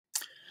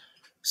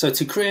So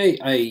to create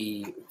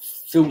a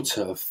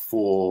filter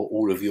for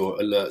all of your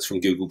alerts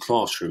from Google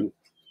Classroom,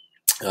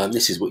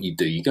 this is what you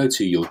do. You go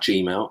to your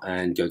Gmail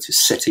and go to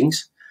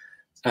Settings,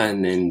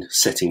 and then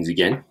Settings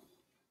again.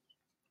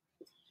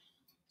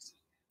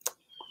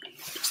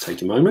 Just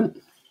take a moment.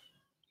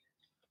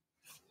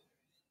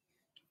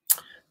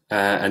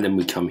 And then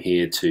we come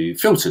here to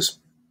Filters.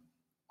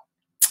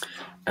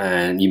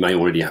 And you may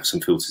already have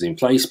some filters in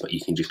place, but you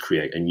can just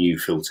create a new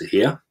filter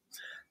here.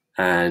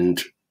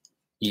 And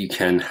you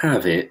can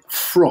have it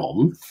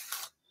from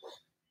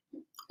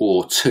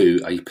or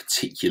to a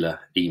particular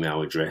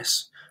email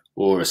address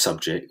or a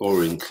subject,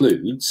 or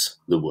includes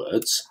the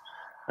words.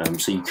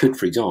 So you could,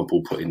 for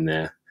example, put in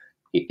there,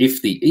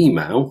 if the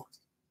email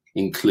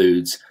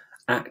includes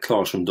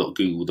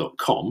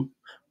 @classroom.google.com,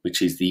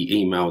 which is the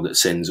email that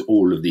sends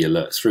all of the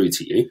alerts through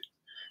to you,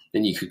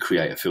 then you could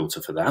create a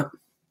filter for that.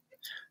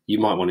 You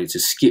might want it to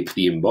skip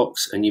the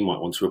inbox, and you might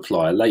want to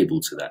apply a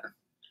label to that.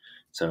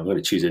 So I'm going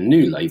to choose a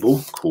new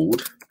label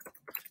called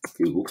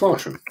Google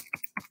Classroom.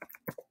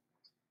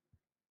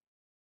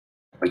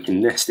 I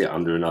can nest it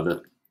under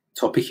another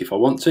topic if I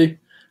want to,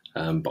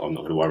 but I'm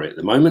not going to worry at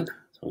the moment.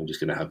 So I'm just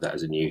going to have that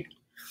as a new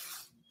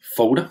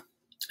folder,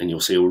 and you'll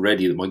see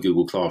already that my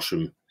Google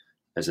Classroom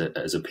has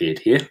appeared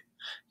here.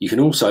 You can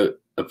also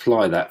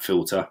apply that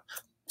filter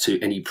to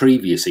any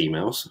previous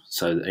emails,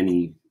 so that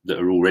any that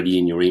are already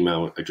in your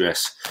email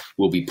address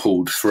will be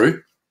pulled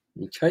through.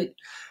 Okay,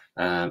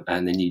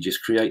 and then you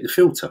just create the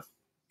filter.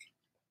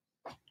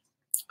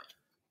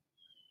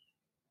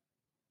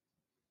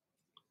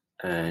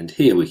 And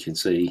here we can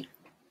see,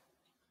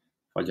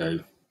 if I go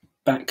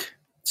back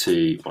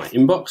to my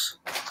inbox,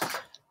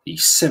 the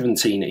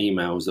 17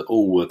 emails that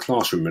all were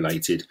classroom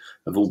related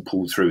have all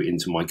pulled through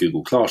into my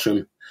Google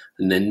Classroom,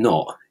 and they're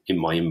not in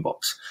my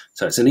inbox.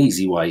 So it's an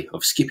easy way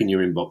of skipping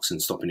your inbox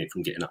and stopping it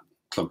from getting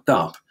clogged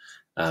up,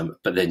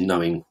 but then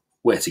knowing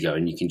where to go,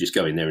 and you can just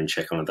go in there and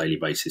check on a daily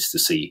basis to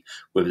see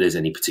whether there's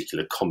any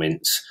particular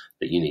comments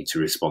that you need to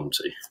respond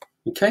to.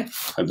 Okay,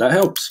 hope that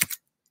helps.